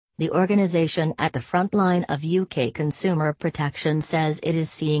The organisation at the front line of UK consumer protection says it is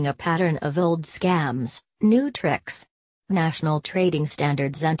seeing a pattern of old scams, new tricks. National Trading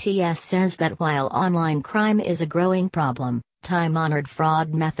Standards (NTS) says that while online crime is a growing problem, time-honoured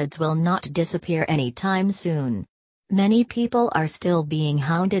fraud methods will not disappear anytime soon. Many people are still being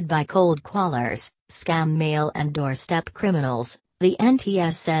hounded by cold callers, scam mail and doorstep criminals, the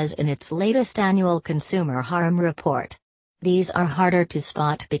NTS says in its latest annual Consumer Harm Report. These are harder to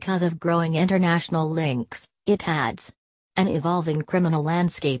spot because of growing international links, it adds. An evolving criminal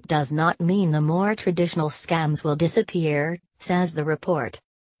landscape does not mean the more traditional scams will disappear, says the report.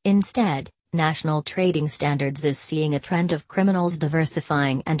 Instead, National Trading Standards is seeing a trend of criminals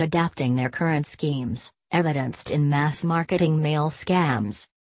diversifying and adapting their current schemes, evidenced in mass marketing mail scams.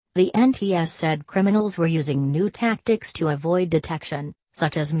 The NTS said criminals were using new tactics to avoid detection,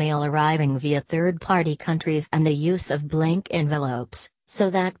 such as mail arriving via third-party countries and the use of blank envelopes, so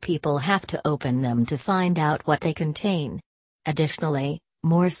that people have to open them to find out what they contain. Additionally,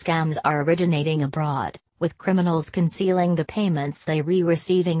 more scams are originating abroad, with criminals concealing the payments they were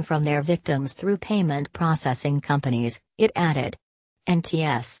receiving from their victims through payment processing companies, it added.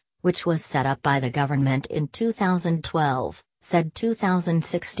 NTS, which was set up by the government in 2012, said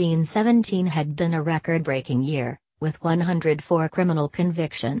 2016-17 had been a record-breaking year, with 104 criminal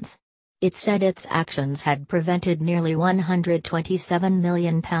convictions. It said its actions had prevented nearly £127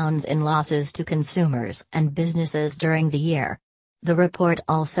 million in losses to consumers and businesses during the year. The report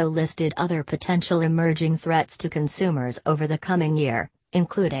also listed other potential emerging threats to consumers over the coming year,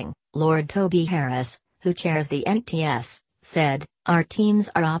 including, Lord Toby Harris, who chairs the NTS, said, "Our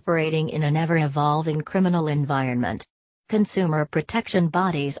teams are operating in an ever-evolving criminal environment. Consumer protection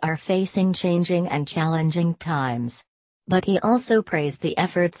bodies are facing changing and challenging times." But he also praised the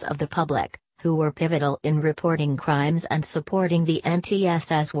efforts of the public, who were pivotal in reporting crimes and supporting the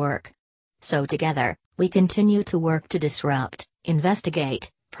NTS's work. "So together, we continue to work to disrupt,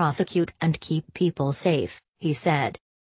 investigate, prosecute and keep people safe," he said.